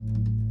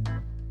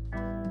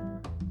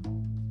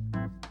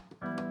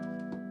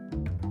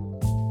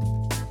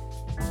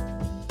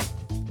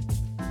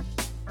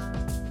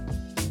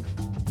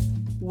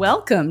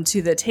Welcome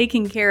to the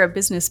Taking Care of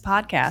Business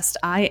podcast.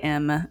 I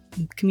am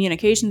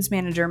Communications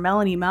Manager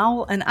Melanie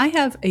Moul, and I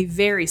have a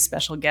very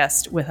special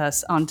guest with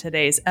us on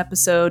today's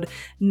episode,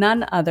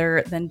 none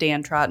other than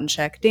Dan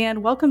Tratensek.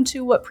 Dan, welcome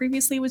to what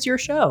previously was your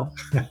show.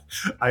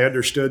 I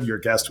understood your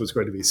guest was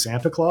going to be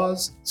Santa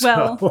Claus.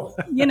 Well,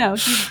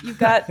 you've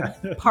got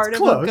part of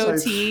close.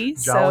 a goatee.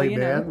 Jolly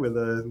man with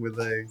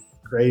a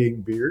graying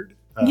beard.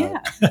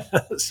 Yeah.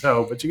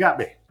 But you got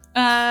me.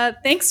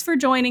 Thanks for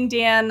joining,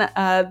 Dan.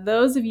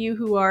 Those of you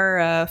who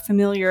are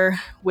familiar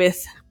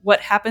with what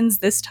happens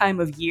this time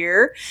of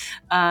year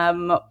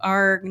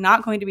are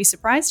not going to be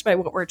surprised by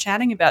what we're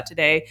chatting about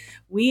today.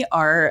 We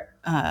are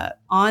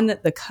on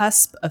the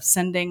cusp of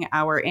sending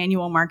our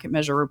annual market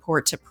measure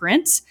report to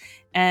print.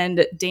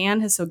 And Dan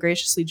has so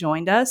graciously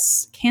joined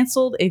us,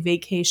 canceled a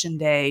vacation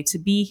day to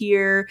be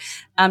here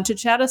to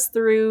chat us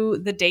through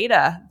the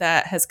data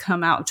that has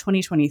come out of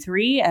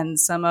 2023 and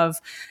some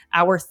of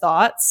our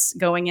thoughts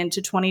going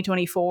into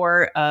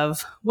 2024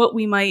 of what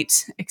we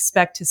might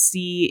expect to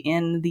see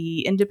in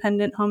the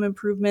independent home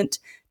improvement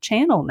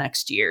channel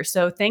next year.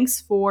 So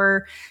thanks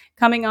for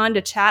coming on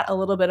to chat a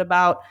little bit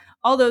about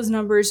all those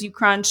numbers you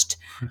crunched,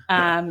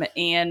 and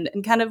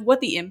kind of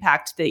what the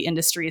impact the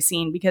industry has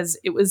seen, because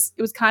it was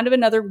kind of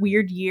another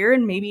weird year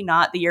and maybe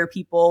not the year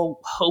people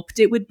hoped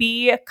it would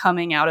be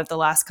coming out of the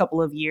last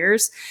couple of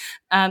years.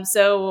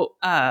 So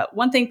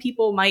one thing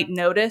people might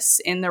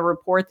notice in the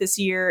report this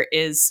year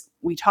is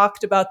we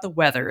talked about the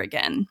weather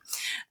again.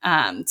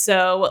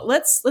 So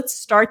let's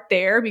start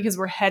there because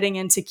we're heading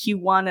into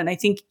Q1, and I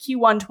think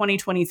Q1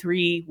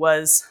 2023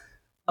 was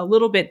a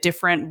little bit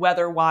different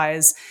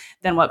weather-wise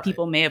than what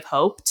people may have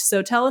hoped.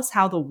 So tell us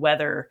how the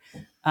weather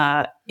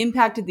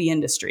impacted the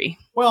industry.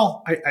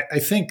 Well, I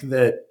think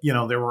that,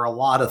 there were a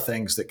lot of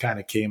things that kind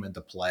of came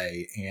into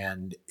play,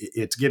 and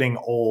it's getting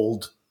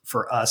old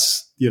for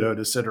us,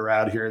 to sit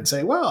around here and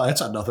say, well,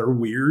 it's another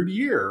weird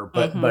year.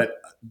 But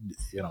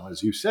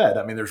as you said,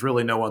 I mean, there's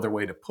really no other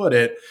way to put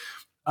it.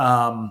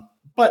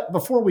 But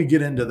before we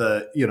get into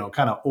the,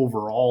 kind of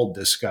overall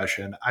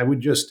discussion, I would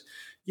just,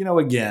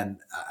 again,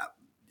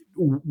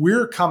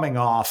 we're coming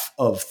off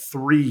of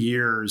 3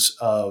 years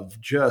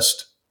of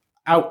just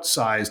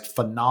outsized,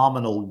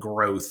 phenomenal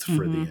growth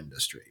for the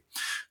industry.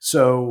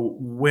 So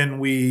when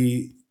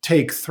we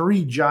take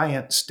 3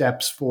 giant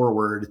steps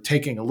forward,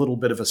 taking a little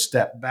bit of a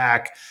step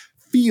back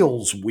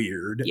feels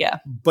weird,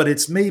 but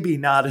it's maybe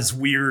not as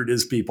weird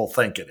as people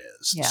think it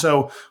is. Yeah.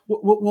 So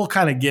we'll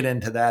kind of get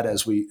into that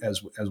as we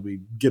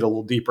get a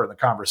little deeper in the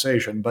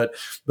conversation. But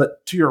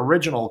to your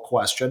original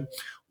question,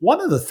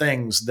 one of the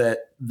things that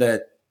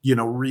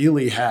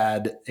really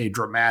had a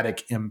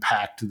dramatic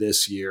impact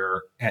this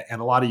year. And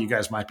a lot of you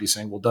guys might be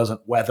saying, well,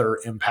 doesn't weather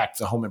impact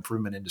the home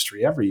improvement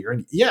industry every year?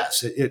 And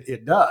yes,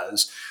 it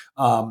does.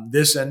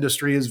 This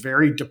industry is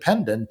very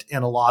dependent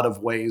in a lot of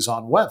ways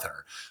on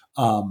weather.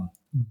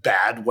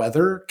 Bad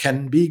weather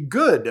can be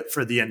good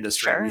for the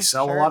industry. We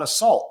sell a lot of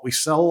salt. We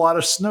sell a lot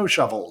of snow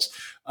shovels.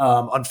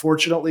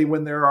 Unfortunately,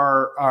 when there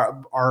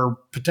are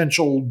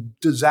potential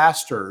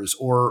disasters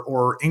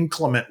or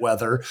inclement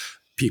weather,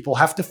 people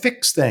have to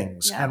fix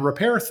things and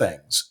repair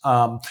things.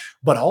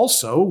 But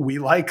also we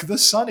like the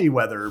sunny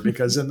weather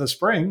because in the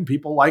spring,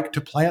 people like to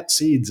plant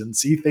seeds and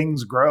see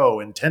things grow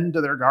and tend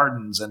to their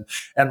gardens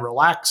and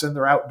relax in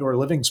their outdoor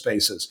living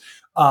spaces.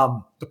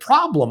 The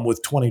problem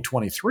with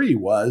 2023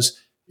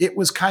 was it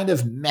was kind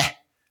of meh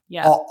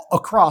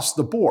across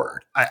the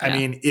board. I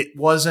mean, it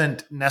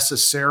wasn't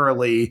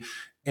necessarily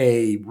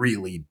a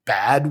really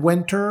bad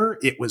winter.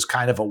 It was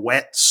kind of a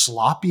wet,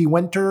 sloppy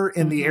winter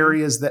in the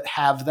areas that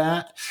have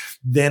that.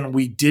 Then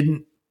we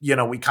didn't,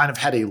 we kind of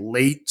had a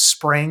late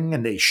spring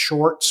and a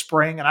short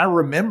spring. And I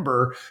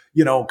remember,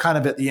 kind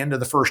of at the end of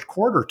the first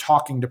quarter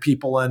talking to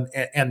people and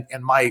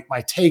my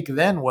take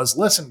then was,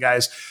 listen,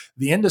 guys,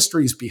 the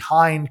industry's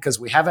behind because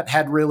we haven't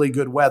had really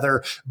good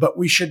weather, but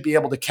we should be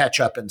able to catch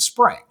up in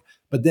spring.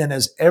 But then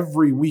as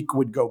every week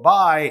would go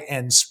by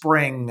and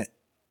spring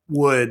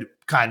would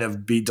kind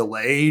of be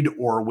delayed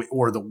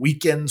or the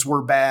weekends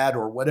were bad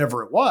or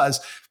whatever it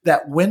was,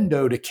 that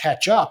window to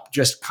catch up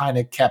just kind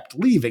of kept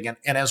leaving. And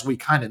as we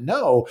kind of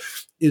know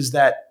is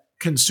that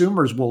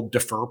consumers will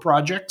defer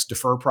projects.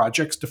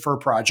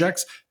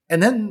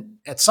 And then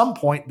at some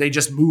point they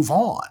just move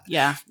on.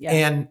 Yeah.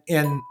 And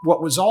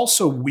what was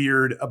also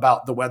weird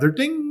about the weather,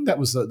 ding, that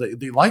was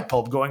the light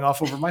bulb going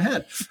off over my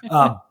head.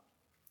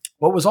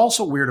 What was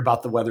also weird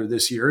about the weather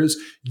this year is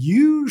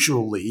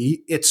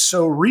usually it's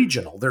so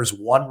regional. There's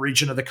one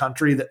region of the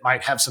country that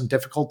might have some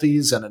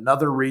difficulties and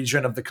another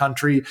region of the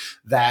country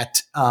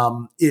that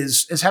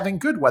is having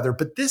good weather.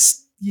 But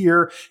this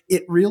year,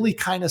 it really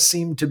kind of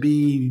seemed to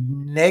be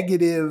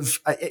negative,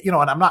 and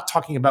I'm not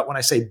talking about when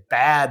I say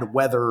bad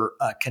weather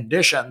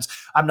conditions,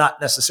 I'm not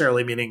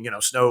necessarily meaning,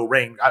 snow,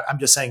 rain. I'm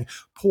just saying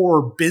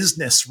poor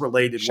business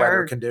related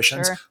weather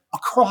conditions.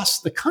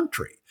 across the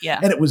country. Yeah.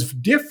 And it was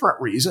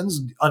different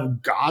reasons,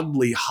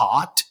 ungodly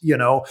hot.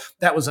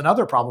 That was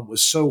another problem. It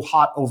was so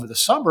hot over the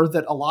summer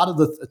that a lot of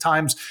the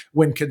times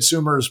when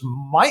consumers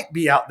might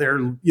be out there,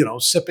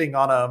 sipping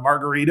on a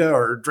margarita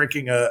or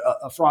drinking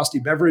a frosty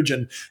beverage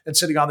and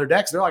sitting on their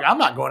decks, they're like, I'm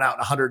not going out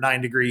in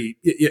 109-degree,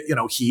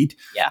 heat.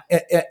 Yeah.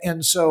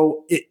 And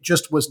so it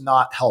just was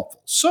not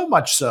helpful. So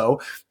much so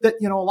that,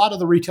 a lot of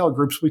the retail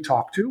groups we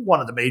talk to,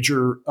 one of the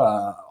major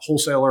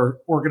wholesaler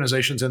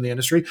organizations in the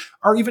industry,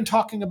 are even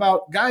talking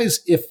about, guys,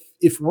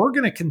 if we're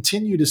going to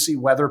continue to see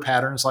weather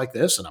patterns like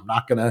this, and I'm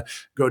not going to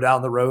go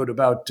down the road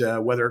about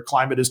whether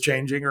climate is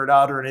changing or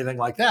not or anything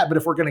like that, but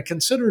if we're going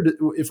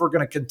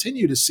to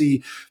continue to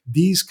see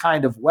these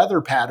kind of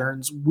weather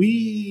patterns,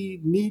 we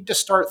need to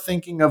start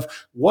thinking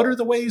of what are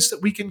the ways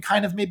that we can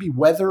kind of maybe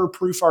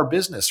weather-proof our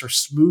business or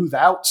smooth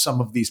out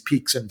some of these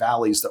peaks and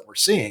valleys that we're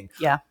seeing.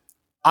 Yeah.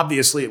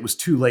 Obviously, it was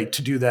too late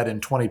to do that in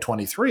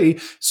 2023.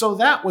 So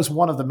that was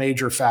one of the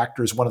major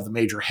factors, one of the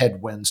major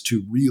headwinds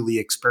to really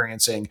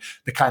experiencing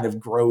the kind of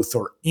growth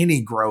or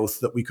any growth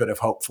that we could have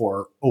hoped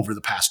for over the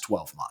past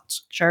 12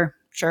 months. Sure.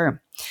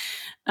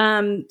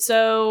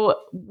 So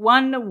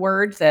one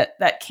word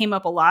that came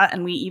up a lot,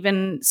 and we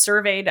even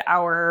surveyed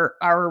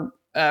our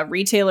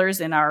retailers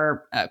in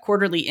our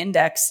quarterly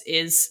index,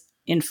 is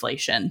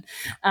inflation.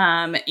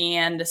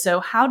 And so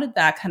how did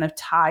that kind of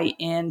tie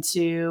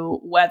into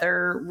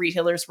whether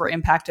retailers were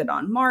impacted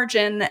on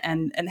margin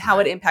and how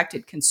it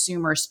impacted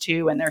consumers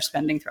too and their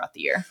spending throughout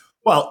the year?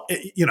 Well,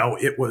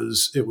 it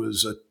was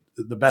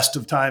the best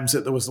of times.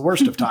 It was the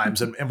worst of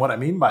times. And what I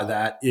mean by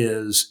that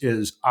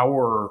is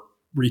our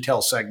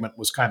retail segment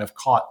was kind of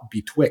caught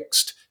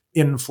betwixt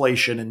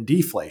inflation and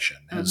deflation.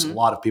 As a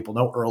lot of people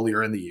know,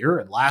 earlier in the year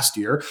and last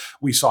year,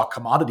 we saw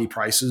commodity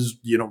prices,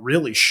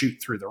 really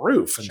shoot through the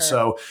roof. And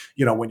so,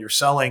 when you're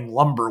selling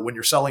lumber, when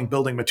you're selling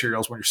building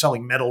materials, when you're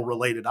selling metal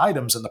related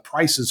items and the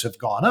prices have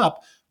gone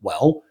up,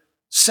 well,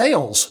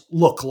 sales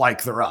look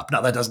like they're up.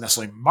 Now, that doesn't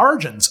necessarily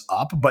margins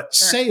up, but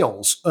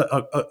sales,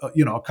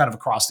 kind of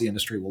across the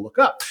industry will look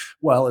up.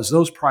 Well, as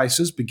those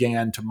prices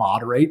began to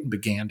moderate and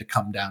began to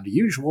come down to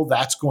usual,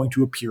 that's going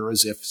to appear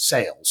as if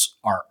sales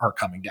are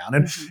coming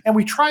down. And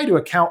we try to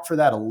account for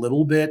that a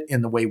little bit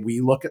in the way we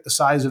look at the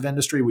size of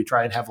industry. We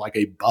try and have like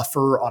a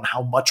buffer on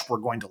how much we're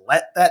going to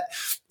let that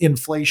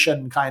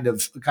inflation kind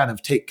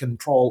of take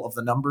control of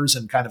the numbers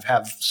and kind of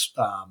have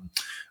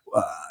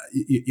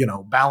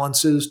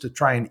balances to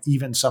try and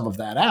even some of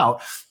that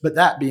out. But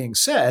that being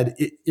said,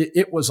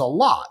 it was a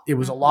lot. It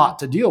was a lot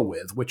to deal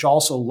with, which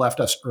also left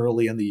us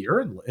early in the year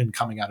and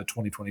coming out of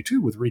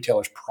 2022 with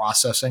retailers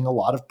processing a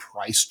lot of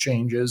price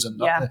changes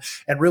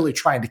and really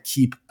trying to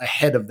keep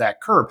ahead of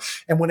that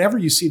curve. And whenever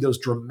you see those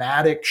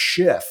dramatic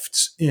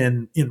shifts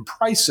in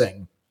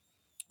pricing,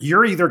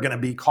 you're either going to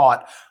be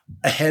caught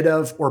ahead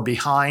of or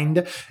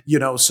behind,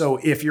 so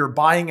if you're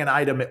buying an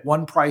item at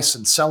one price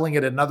and selling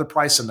it at another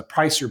price and the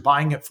price you're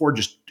buying it for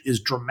just is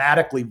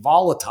dramatically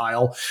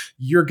volatile,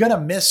 you're going to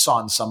miss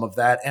on some of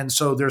that. And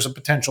so there's a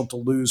potential to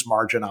lose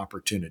margin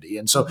opportunity.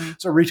 And so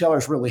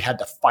retailers really had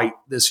to fight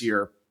this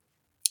year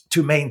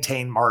to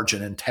maintain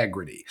margin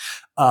integrity.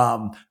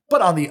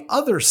 But on the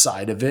other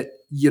side of it,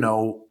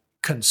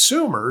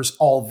 consumers,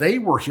 all they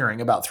were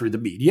hearing about through the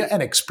media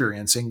and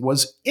experiencing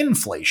was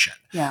inflation.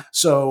 Yeah.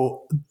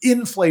 So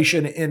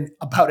inflation in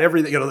about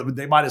everything,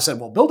 they might have said,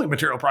 well, building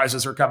material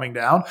prices are coming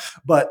down,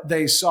 but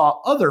they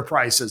saw other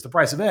prices, the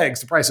price of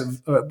eggs, the price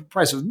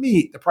of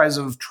meat, the price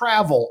of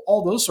travel,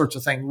 all those sorts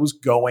of things was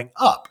going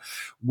up,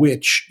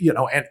 which,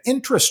 and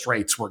interest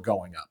rates were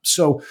going up.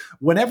 So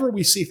whenever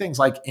we see things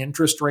like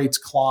interest rates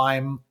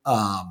climb,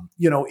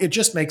 it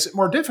just makes it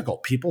more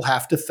difficult. People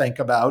have to think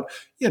about,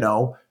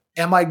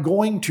 am I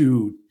going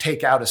to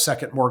take out a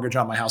second mortgage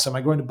on my house? Am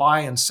I going to buy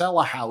and sell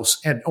a house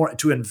or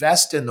to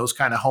invest in those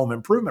kind of home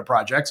improvement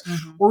projects?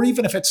 Or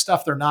even if it's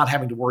stuff they're not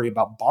having to worry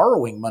about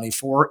borrowing money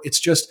for,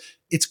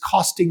 it's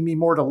costing me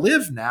more to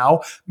live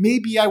now.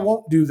 Maybe I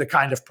won't do the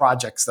kind of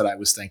projects that I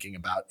was thinking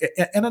about.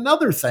 And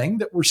another thing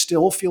that we're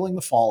still feeling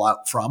the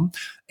fallout from,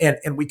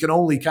 and we can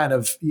only kind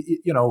of,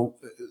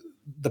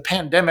 the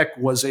pandemic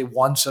was a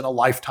once in a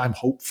lifetime,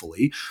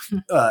 hopefully,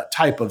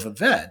 type of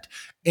event.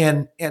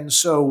 And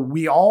so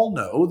we all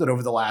know that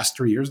over the last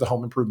 3 years, the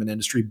home improvement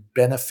industry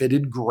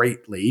benefited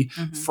greatly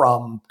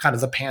from kind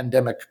of the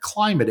pandemic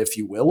climate, if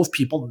you will, of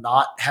people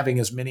not having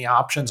as many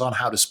options on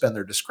how to spend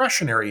their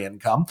discretionary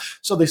income.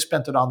 So they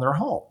spent it on their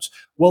homes.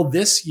 Well,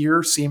 this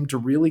year seemed to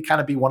really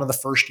kind of be one of the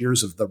first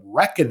years of the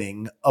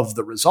reckoning of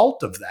the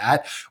result of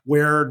that,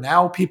 where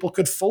now people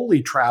could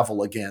fully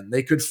travel again.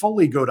 They could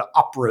fully go to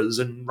operas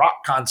and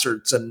rock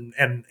concerts and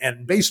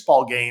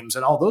baseball games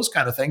and all those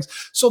kind of things.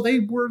 So they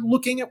were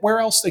looking at where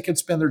else they could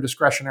spend their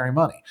discretionary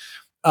money.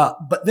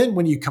 But then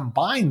when you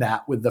combine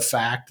that with the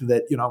fact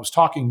that, I was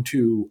talking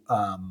to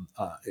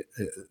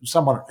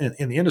someone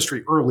in the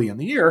industry early in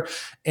the year,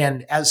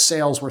 and as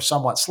sales were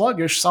somewhat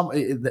sluggish,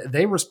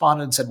 they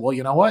responded and said, well,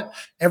 you know what?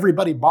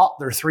 Everybody bought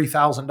their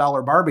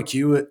 $3,000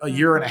 barbecue a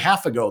year and a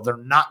half ago. They're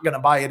not going to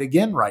buy it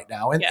again right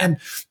now.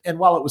 And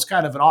while it was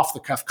kind of an off the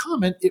cuff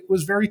comment, it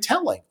was very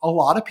telling. A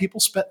lot of people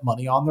spent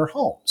money on their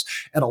homes,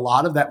 and a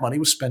lot of that money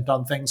was spent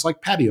on things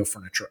like patio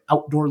furniture,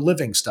 outdoor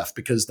living stuff,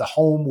 because the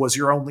home was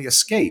your only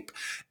escape.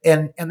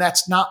 And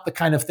that's not the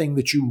kind of thing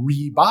that you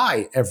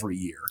rebuy every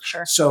year.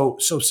 Sure. So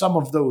some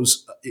of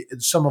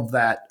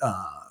that,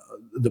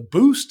 the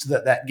boost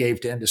that gave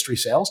to industry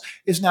sales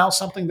is now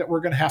something that we're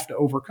going to have to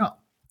overcome.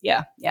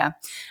 Yeah.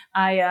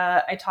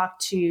 I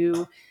talked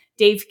to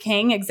Dave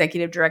King,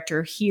 Executive Director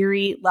of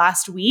Heary,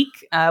 last week.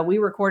 We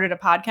recorded a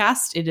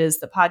podcast. It is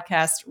the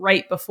podcast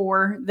right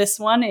before this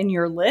one in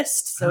your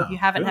list. So if you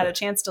haven't had a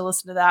chance to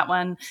listen to that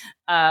one,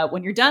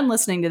 when you're done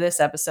listening to this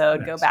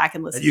episode, go back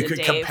and listen to Dave. You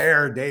could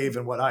compare Dave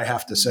and what I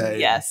have to say.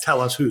 Yes.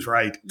 Tell us who's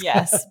right.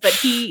 Yes. But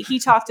he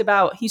talked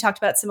about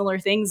similar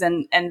things.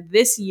 And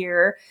this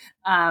year,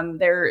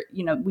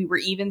 we were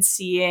even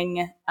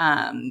seeing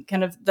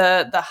kind of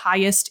the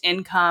highest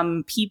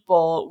income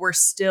people were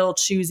still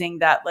choosing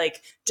that,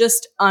 like,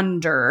 just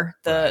under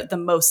the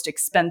most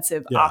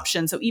expensive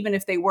option. So even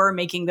if they were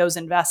making those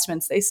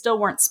investments, they still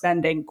weren't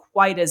spending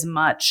quite as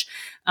much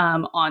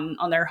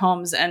on their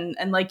homes.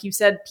 And like you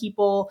said,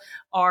 people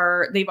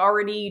they've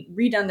already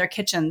redone their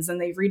kitchens and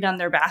they've redone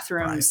their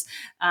bathrooms.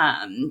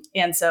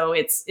 And so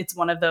it's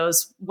one of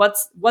those,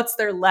 what's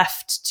there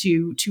left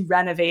to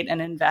renovate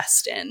and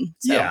invest in?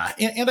 So. Yeah.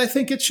 And I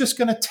think it's just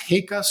going to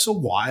take us a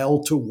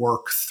while to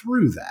work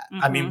through that.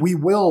 I mean, we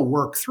will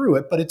work through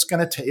it, but it's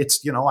going to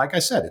it's, like I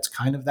said, it's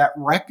kind of that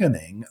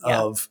reckoning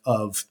of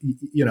the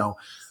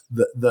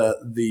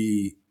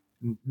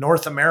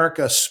North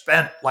America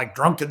spent like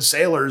drunken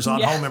sailors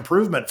on home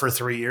improvement for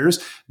 3 years.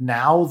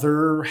 Now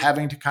they're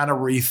having to kind of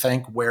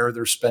rethink where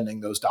they're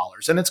spending those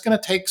dollars. And it's going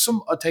to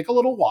take a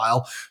little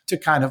while to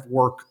kind of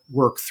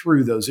work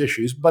through those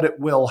issues, but it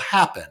will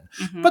happen.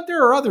 But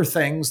there are other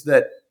things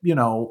that,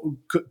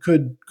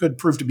 could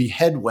prove to be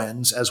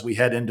headwinds as we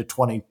head into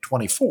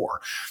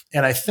 2024.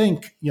 And I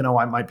think,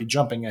 I might be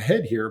jumping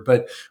ahead here,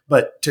 but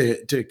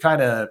to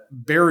kind of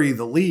bury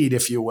the lead,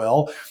 if you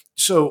will.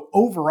 So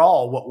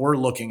overall, what we're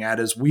looking at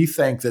is we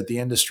think that the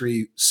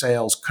industry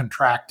sales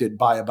contracted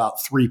by about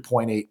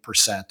 3.8%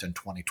 in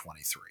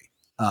 2023.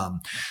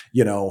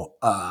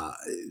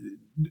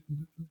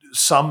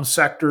 Some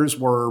sectors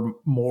were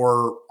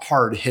more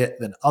hard hit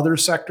than other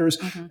sectors,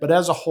 but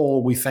as a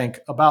whole, we think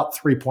about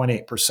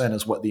 3.8%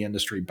 is what the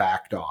industry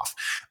backed off.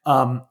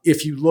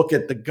 If you look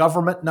at the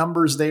government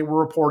numbers they were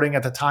reporting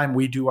at the time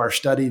we do our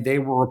study, they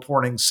were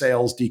reporting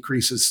sales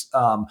decreases.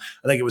 I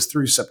think it was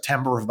through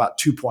September of about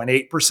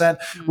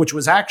 2.8%, which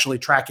was actually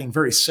tracking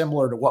very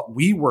similar to what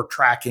we were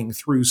tracking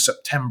through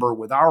September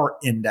with our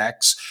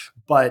index.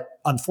 But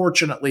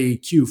unfortunately,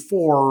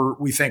 Q4,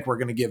 we think we're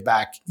going to give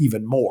back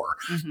even more.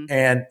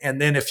 And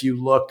then if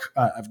you look,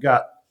 I've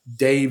got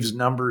Dave's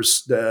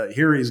numbers,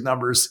 Heary's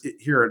numbers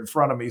here in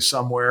front of me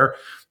somewhere.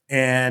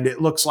 And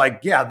it looks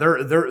like,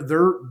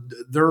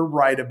 they're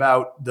right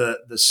about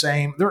the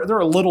same. They're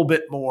a little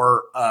bit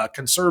more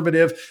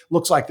conservative.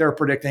 Looks like they're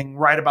predicting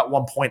right about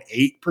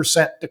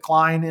 1.8%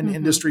 decline in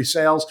industry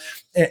sales.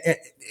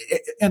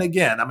 And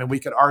again, I mean, we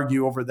could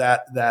argue over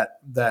that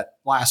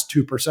last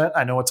 2%.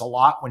 I know it's a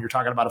lot when you're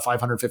talking about a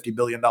 $550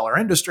 billion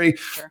industry,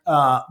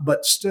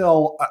 but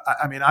still,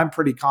 I mean, I'm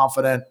pretty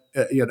confident.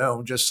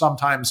 Just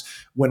sometimes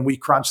when we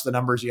crunch the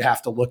numbers, you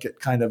have to look at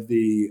kind of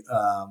the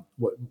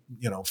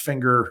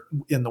finger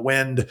in the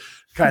wind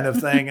kind of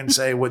thing and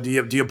say, well, do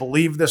you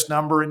believe this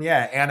number? And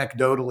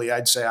anecdotally,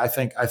 I'd say I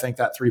think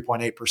that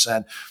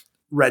 3.8%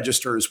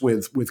 registers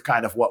with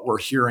kind of what we're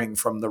hearing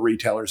from the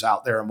retailers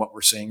out there and what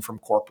we're seeing from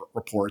corporate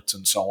reports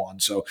and so on.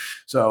 So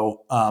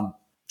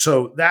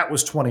that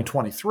was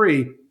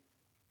 2023.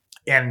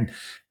 And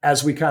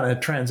as we kind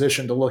of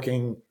transition to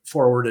looking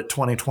forward at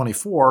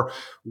 2024,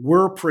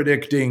 we're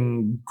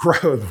predicting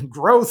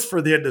growth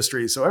for the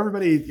industry. So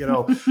everybody,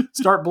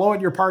 start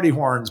blowing your party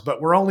horns,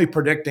 but we're only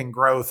predicting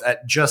growth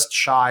at just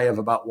shy of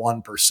about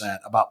 1%,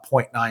 about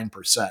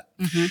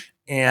 0.9%.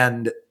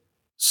 And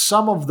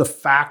some of the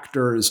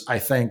factors I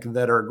think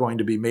that are going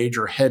to be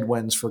major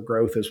headwinds for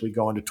growth as we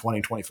go into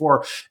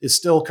 2024 is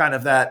still kind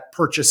of that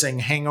purchasing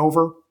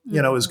hangover,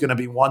 is going to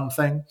be one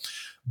thing.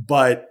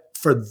 But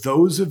for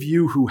those of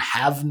you who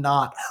have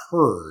not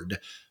heard,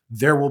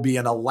 there will be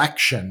an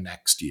election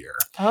next year.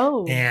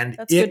 Oh, and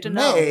that's good to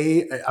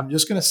know. I'm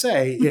just going to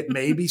say it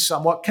may be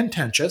somewhat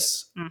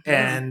contentious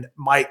and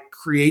might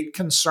create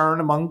concern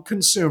among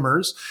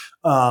consumers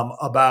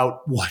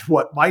about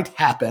what might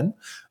happen.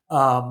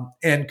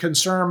 And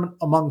concern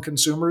among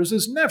consumers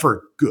is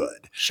never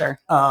good. Sure.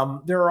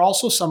 There are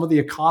also some of the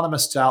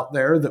economists out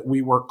there that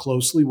we work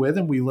closely with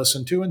and we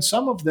listen to, and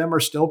some of them are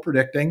still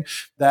predicting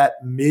that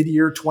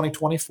mid-year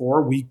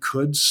 2024, we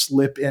could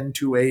slip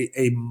into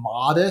a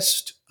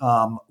modest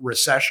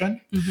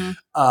recession.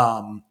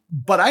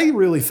 But I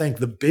really think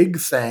the big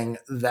thing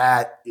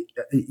that,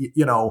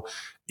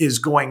 is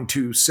going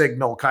to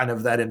signal kind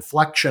of that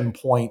inflection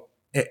point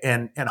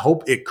and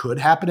hope it could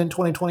happen in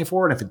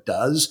 2024. And if it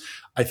does,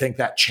 I think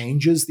that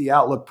changes the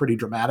outlook pretty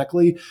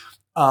dramatically,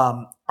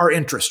 are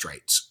interest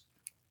rates.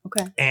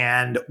 Okay.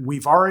 And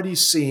we've already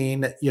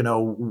seen,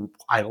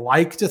 I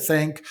like to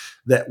think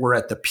that we're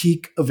at the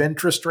peak of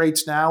interest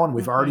rates now. And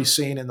we've already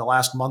seen in the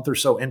last month or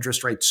so,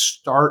 interest rates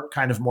start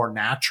kind of more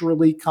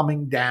naturally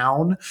coming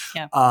down.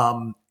 Yeah.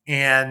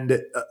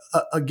 And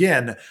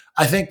again,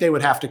 I think they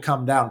would have to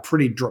come down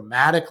pretty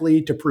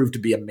dramatically to prove to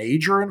be a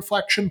major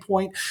inflection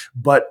point.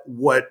 But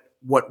what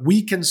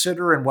we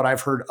consider and what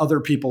I've heard other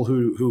people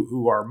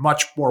who are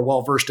much more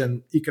well-versed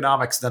in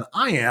economics than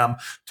I am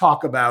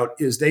talk about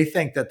is they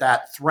think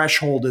that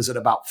threshold is at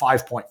about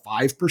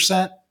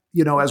 5.5%,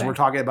 as we're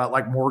talking about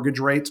like mortgage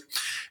rates.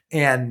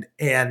 And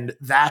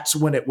that's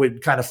when it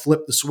would kind of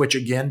flip the switch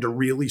again to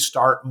really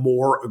start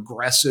more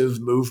aggressive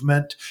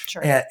movement.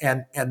 Sure.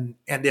 And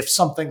if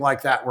something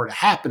like that were to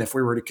happen, if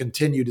we were to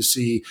continue to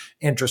see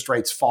interest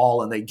rates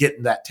fall and they get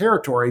in that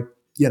territory,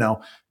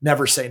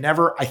 never say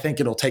never. I think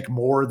it'll take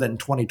more than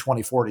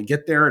 2024 to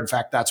get there. In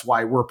fact, that's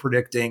why we're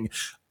predicting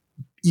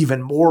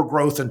even more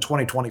growth in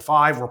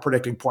 2025. We're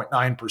predicting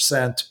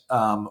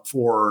 0.9%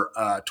 for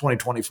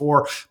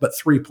 2024, but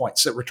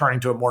 3.6, returning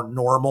to a more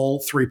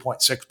normal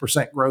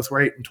 3.6% growth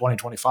rate in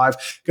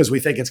 2025, because we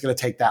think it's going to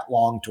take that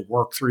long to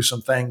work through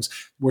some things.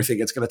 We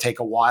think it's going to take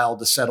a while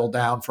to settle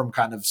down from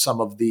kind of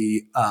some of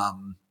the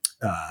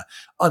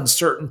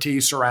uncertainty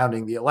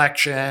surrounding the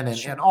election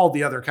and all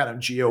the other kind of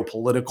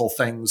geopolitical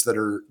things that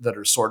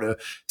are sort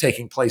of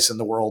taking place in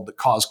the world that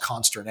cause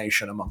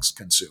consternation amongst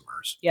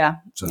consumers. Yeah.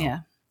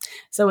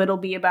 So it'll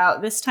be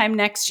about this time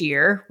next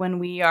year when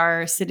we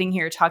are sitting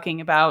here talking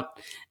about,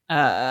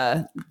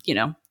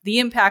 the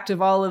impact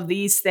of all of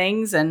these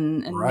things.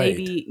 And Right.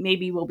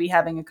 maybe we'll be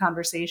having a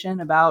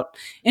conversation about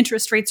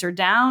interest rates are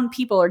down.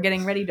 People are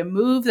getting ready to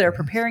move. They're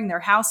preparing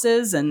their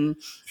houses. And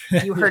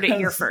you heard it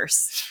here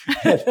first.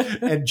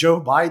 And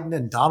Joe Biden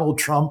and Donald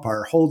Trump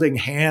are holding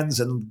hands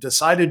and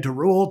decided to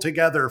rule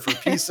together for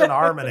peace and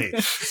harmony.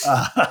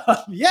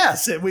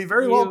 Yes, we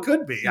very well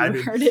could be.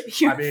 Heard it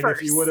here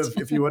first.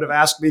 if you would have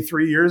asked me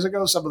 3 years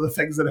ago, some of the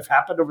things that have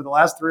happened over the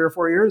last 3 or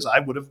 4 years, I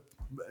would have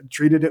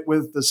treated it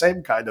with the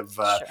same kind of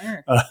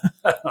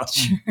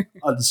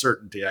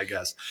uncertainty, I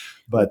guess.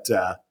 But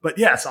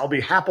yes, I'll be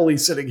happily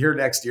sitting here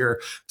next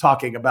year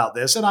talking about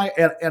this, and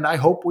I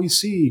hope we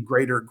see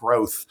greater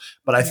growth.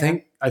 But I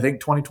think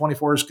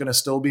 2024 is going to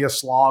still be a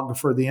slog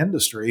for the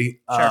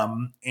industry,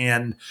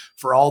 and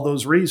for all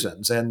those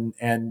reasons. And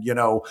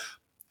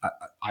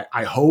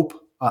I hope.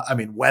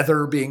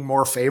 Weather being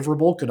more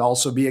favorable could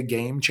also be a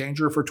game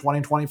changer for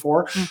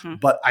 2024.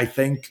 But I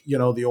think,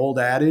 the old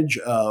adage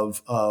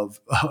of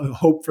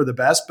hope for the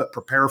best, but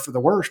prepare for the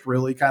worst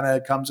really kind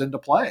of comes into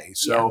play.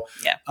 So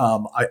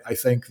I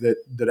think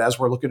that as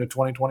we're looking at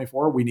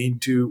 2024, we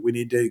need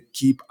to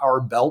keep our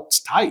belts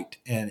tight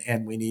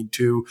and we need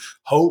to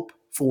hope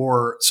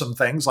for some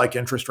things like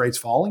interest rates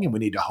falling, and we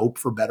need to hope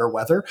for better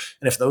weather.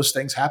 And if those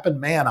things happen,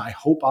 man, I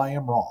hope I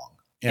am wrong.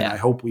 And I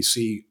hope we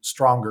see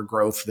stronger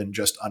growth than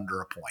just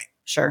under a point.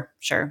 Sure.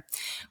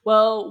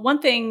 Well, one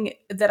thing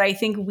that I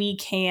think we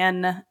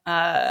can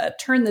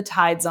turn the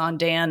tides on,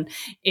 Dan,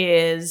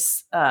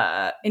 is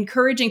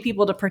encouraging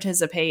people to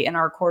participate in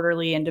our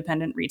quarterly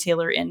independent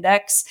retailer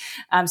index.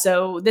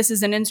 So this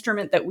is an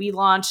instrument that we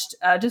launched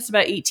just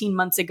about 18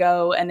 months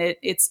ago, and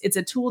it's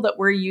a tool that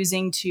we're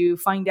using to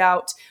find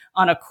out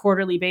on a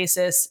quarterly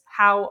basis,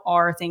 how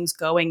are things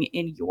going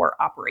in your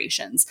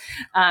operations?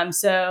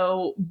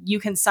 So you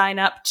can sign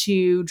up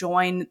to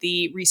join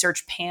the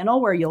research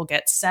panel where you'll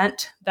get sent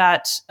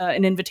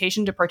an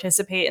invitation to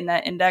participate in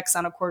that index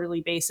on a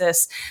quarterly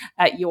basis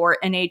at your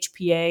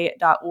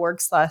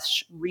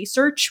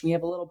nhpa.org/research. We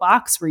have a little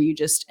box where you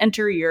just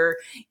enter your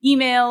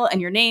email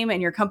and your name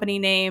and your company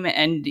name,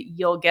 and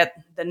you'll get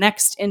the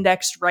next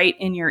index right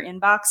in your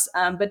inbox.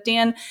 But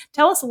Dan,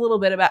 tell us a little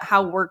bit about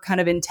how we're kind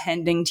of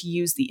intending to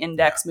use the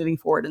index moving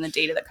forward and the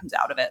data that comes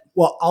out of it.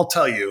 Well, I'll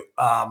tell you,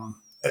 I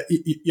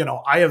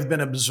have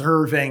been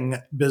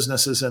observing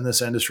businesses in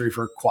this industry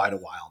for quite a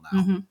while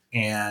now.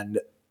 And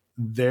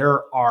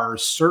there are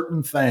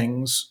certain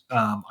things.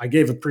 I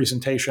gave a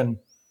presentation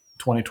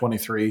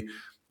 2023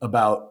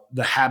 about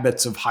the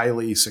habits of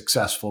highly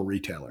successful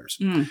retailers.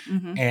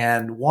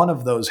 And one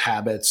of those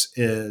habits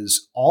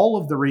is all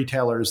of the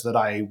retailers that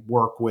I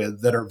work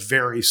with that are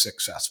very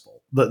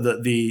successful,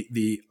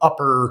 the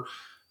upper,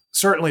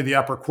 certainly the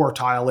upper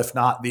quartile, if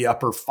not the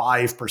upper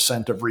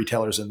 5% of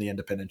retailers in the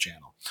independent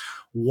channel.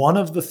 one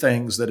of the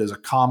things that is a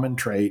common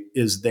trait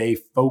is they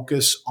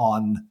focus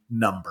on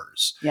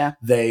numbers. Yeah.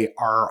 They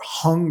are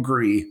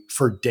hungry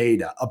for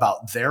data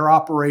about their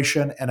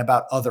operation and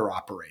about other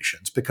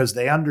operations because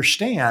they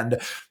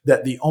understand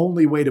that the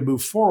only way to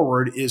move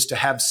forward is to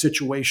have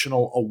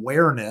situational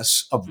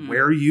awareness of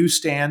where you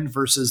stand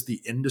versus the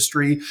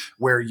industry,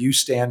 where you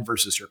stand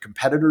versus your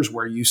competitors,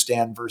 where you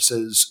stand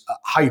versus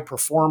high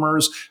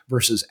performers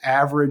versus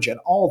average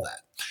and all that.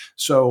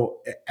 So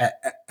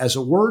as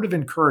a word of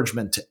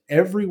encouragement to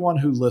everyone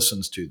who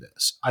listens to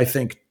this, I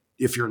think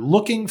if you're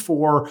looking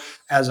for,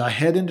 as I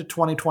head into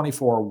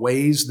 2024,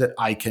 ways that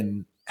I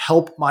can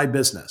help my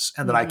business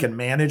and that I can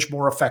manage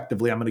more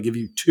effectively, I'm going to give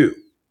you two.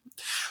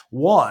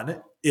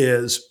 One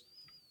is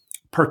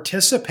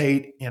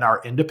participate in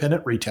our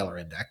independent retailer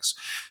index,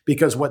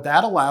 because what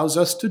that allows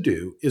us to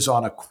do is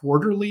on a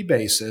quarterly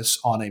basis,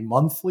 on a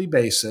monthly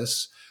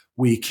basis,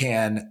 we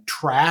can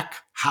track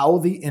how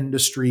the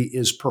industry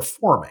is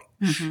performing.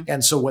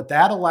 And so what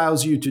that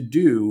allows you to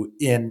do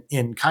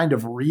in kind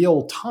of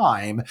real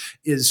time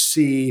is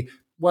see,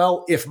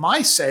 well, if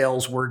my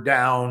sales were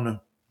down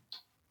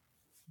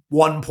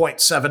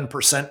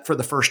 1.7% for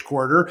the first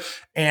quarter,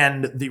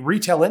 and the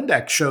retail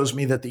index shows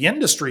me that the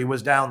industry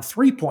was down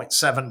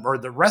 3.7, or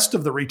the rest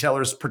of the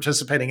retailers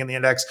participating in the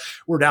index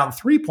were down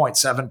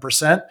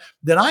 3.7%,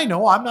 then I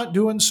know I'm not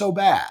doing so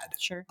bad.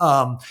 Sure.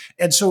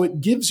 And so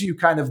it gives you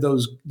kind of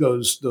those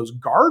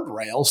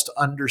guardrails to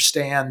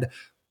understand,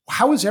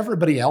 how is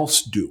everybody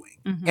else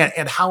doing,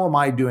 and how am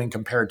I doing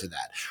compared to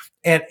that?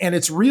 And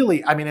it's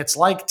really, I mean, it's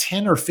like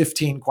 10 or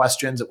 15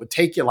 questions. It would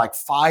take you like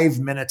 5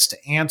 minutes to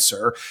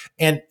answer.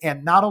 And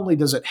not only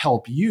does it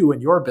help you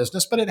and your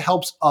business, but it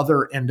helps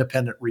other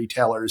independent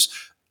retailers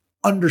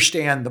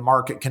understand the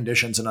market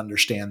conditions and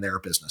understand their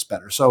business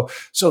better. So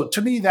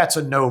to me, that's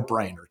a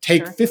no-brainer.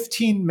 Take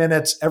 15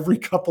 minutes every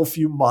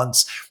few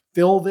months,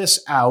 fill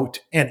this out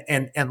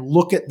and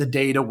look at the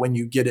data when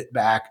you get it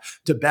back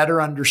to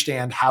better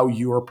understand how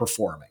you are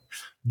performing.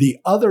 The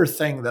other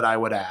thing that I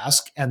would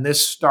ask, and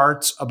this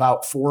starts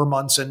about 4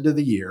 months into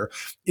the year,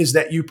 is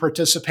that you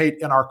participate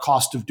in our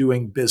cost of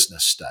doing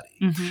business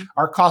study.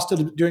 Our cost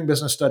of doing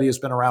business study has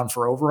been around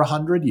for over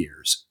 100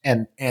 years,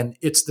 and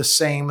it's the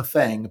same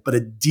thing, but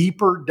a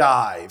deeper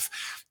dive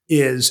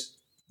is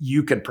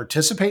you can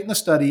participate in the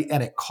study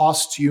and it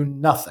costs you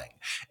nothing.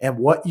 And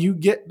what you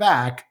get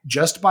back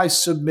just by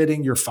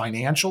submitting your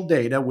financial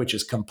data, which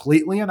is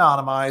completely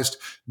anonymized,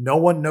 no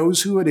one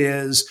knows who it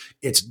is,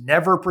 it's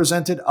never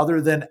presented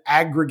other than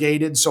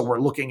aggregated. So we're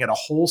looking at a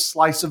whole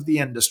slice of the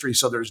industry.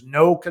 So there's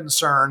no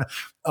concern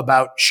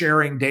about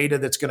sharing data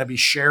that's going to be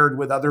shared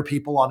with other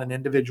people on an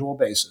individual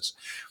basis.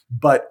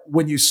 But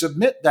when you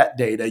submit that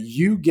data,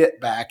 you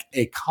get back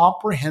a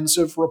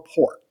comprehensive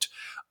report.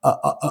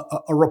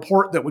 A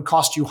report that would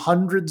cost you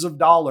hundreds of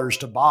dollars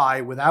to buy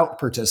without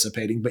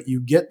participating, but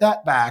you get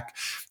that back,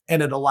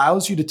 and it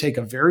allows you to take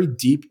a very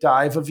deep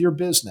dive of your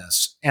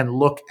business and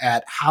look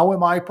at, how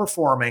am I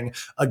performing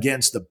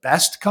against the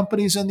best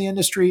companies in the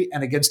industry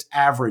and against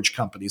average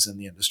companies in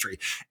the industry.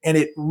 And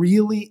it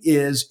really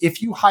is,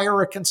 if you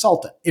hire a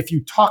consultant, if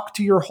you talk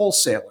to your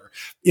wholesaler,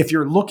 if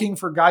you're looking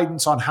for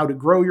guidance on how to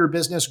grow your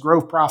business,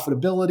 grow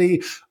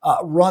profitability,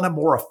 run a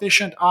more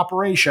efficient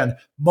operation,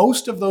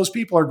 most of those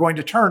people are going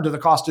to turn to the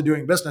cost of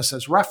doing business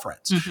as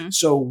reference.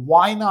 So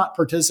why not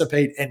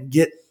participate and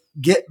get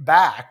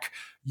back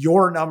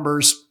your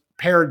numbers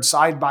paired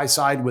side by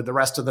side with the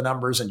rest of the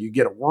numbers, and you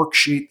get a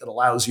worksheet that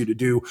allows you to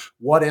do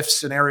what if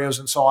scenarios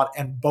and so on.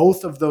 And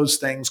both of those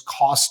things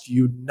cost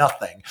you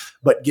nothing,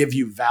 but give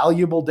you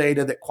valuable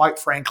data that, quite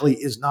frankly,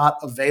 is not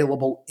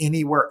available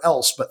anywhere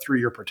else but through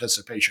your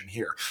participation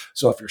here.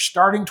 So if you're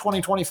starting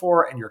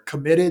 2024 and you're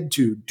committed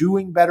to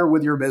doing better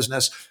with your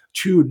business,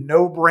 two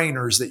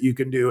no-brainers that you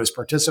can do is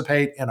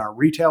participate in our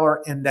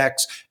retailer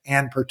index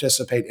and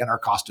participate in our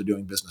cost of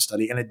doing business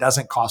study. And it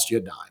doesn't cost you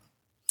a dime.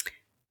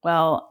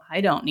 Well,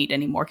 I don't need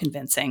any more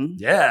convincing.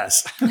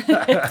 Yes.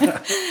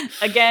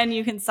 Again,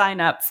 you can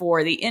sign up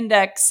for the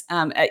index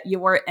at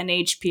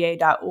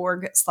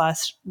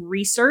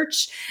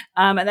yournhpa.org/research.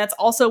 And that's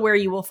also where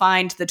you will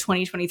find the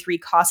 2023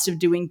 cost of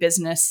doing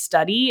business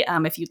study.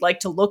 If you'd like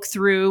to look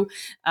through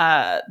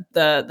the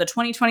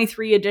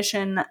 2023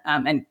 edition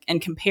and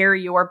compare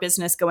your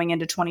business going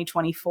into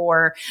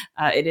 2024,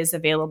 it is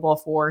available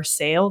for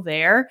sale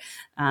there.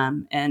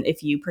 And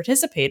if you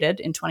participated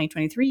in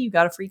 2023, you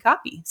got a free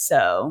copy.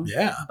 So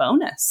yeah,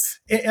 bonus.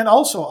 And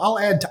also, I'll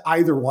add to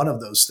either one of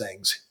those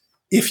things.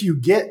 If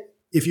you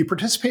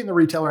participate in the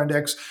retailer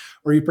index,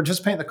 or you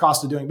participate in the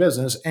cost of doing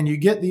business, and you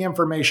get the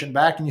information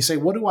back and you say,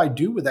 what do I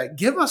do with that?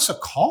 Give us a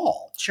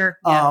call. Sure.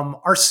 Yeah.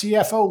 Our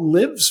CFO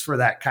lives for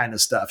that kind of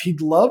stuff. He'd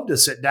love to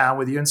sit down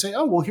with you and say,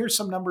 oh, well, here's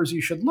some numbers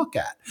you should look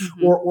at,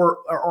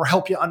 or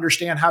help you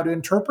understand how to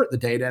interpret the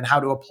data and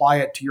how to apply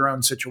it to your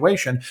own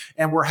situation.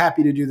 And we're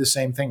happy to do the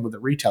same thing with the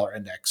retailer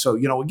index. So,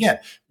 again,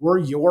 we're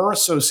your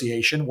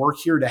association. We're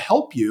here to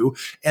help you.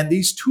 And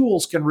these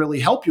tools can really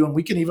help you. And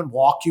we can even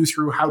walk you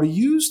through how to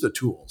use the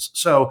tools.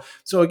 So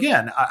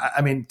again,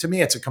 I mean, to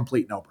me, it's a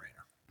complete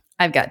no-brainer.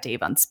 I've got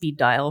Dave on speed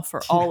dial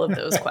for all of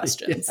those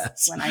questions.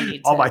 Yes. When I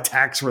need all my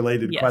tax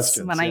related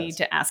questions. When I need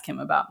to ask him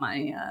about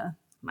my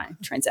my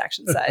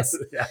transaction size.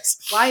 Yes.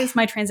 Why is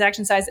my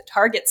transaction size at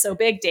Target so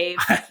big, Dave?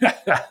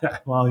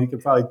 Well, he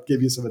could probably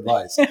give you some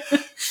advice.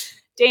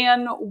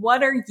 Dan,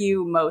 what are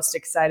you most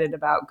excited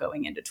about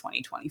going into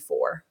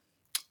 2024?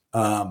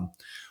 Well,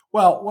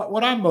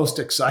 what I'm most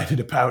excited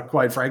about,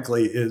 quite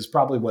frankly, is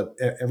probably what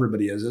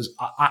everybody is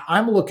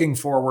I'm looking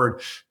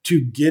forward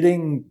to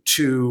getting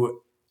to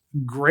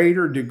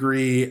greater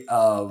degree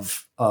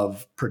of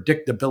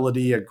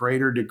predictability, a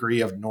greater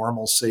degree of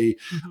normalcy.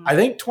 Mm-hmm. I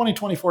think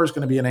 2024 is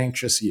going to be an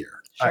anxious year.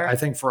 Sure. I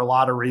think for a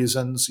lot of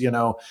reasons,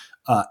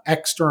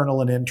 external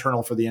and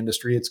internal for the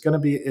industry, it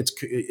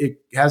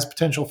has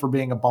potential for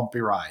being a bumpy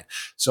ride.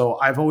 So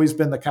I've always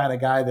been the kind of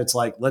guy that's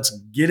like, let's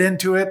get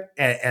into it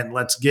and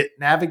let's get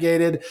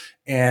navigated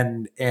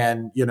and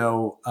what's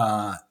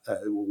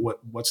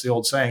the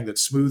old saying that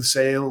smooth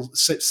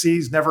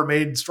seas never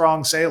made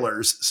strong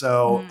sailors.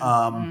 So,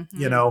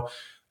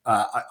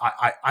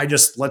 I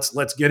just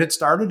let's get it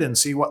started and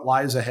see what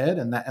lies ahead,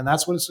 and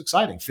that's what is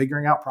exciting.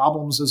 Figuring out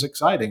problems is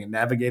exciting, and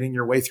navigating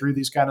your way through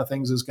these kind of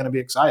things is going to be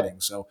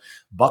exciting. So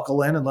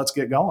buckle in and let's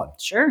get going.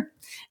 Sure.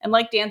 And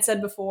like Dan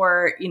said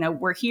before,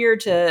 we're here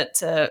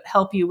to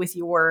help you with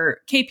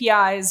your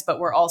KPIs, but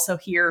we're also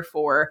here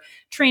for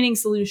training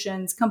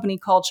solutions, company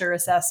culture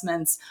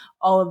assessments,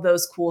 all of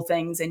those cool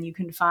things. And you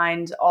can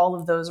find all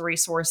of those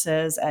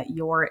resources at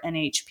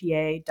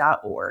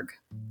yournhpa.org.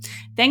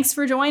 Thanks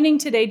for joining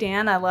today,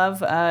 Dan. I love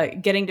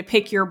getting to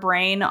pick your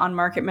brain on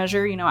Market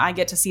Measure. I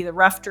get to see the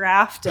rough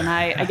draft and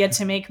I get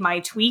to make my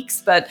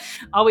tweaks, but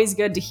always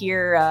good to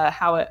hear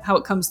how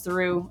it comes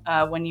through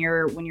when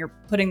you're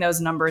putting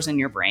those numbers in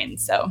your brain.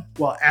 So,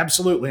 well,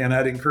 absolutely, and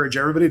I'd encourage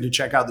everybody to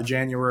check out the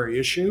January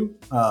issue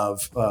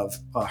of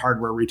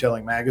Hardware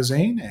Retailing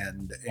Magazine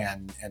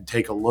and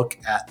take a look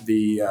at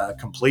the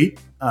complete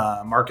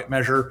Market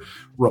Measure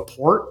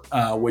report,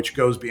 which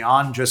goes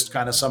beyond just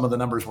kind of some of the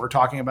numbers we're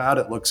talking about.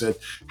 It looks at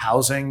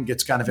housing,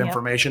 gets kind of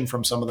information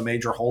from some of the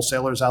major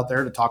wholesalers out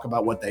there to talk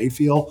about what they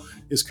feel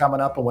is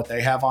coming up and what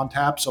they have on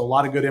tap. So a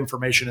lot of good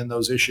information in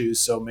those issues.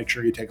 So make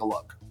sure you take a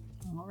look.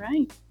 All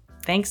right.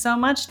 Thanks so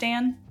much,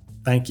 Dan.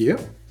 Thank you.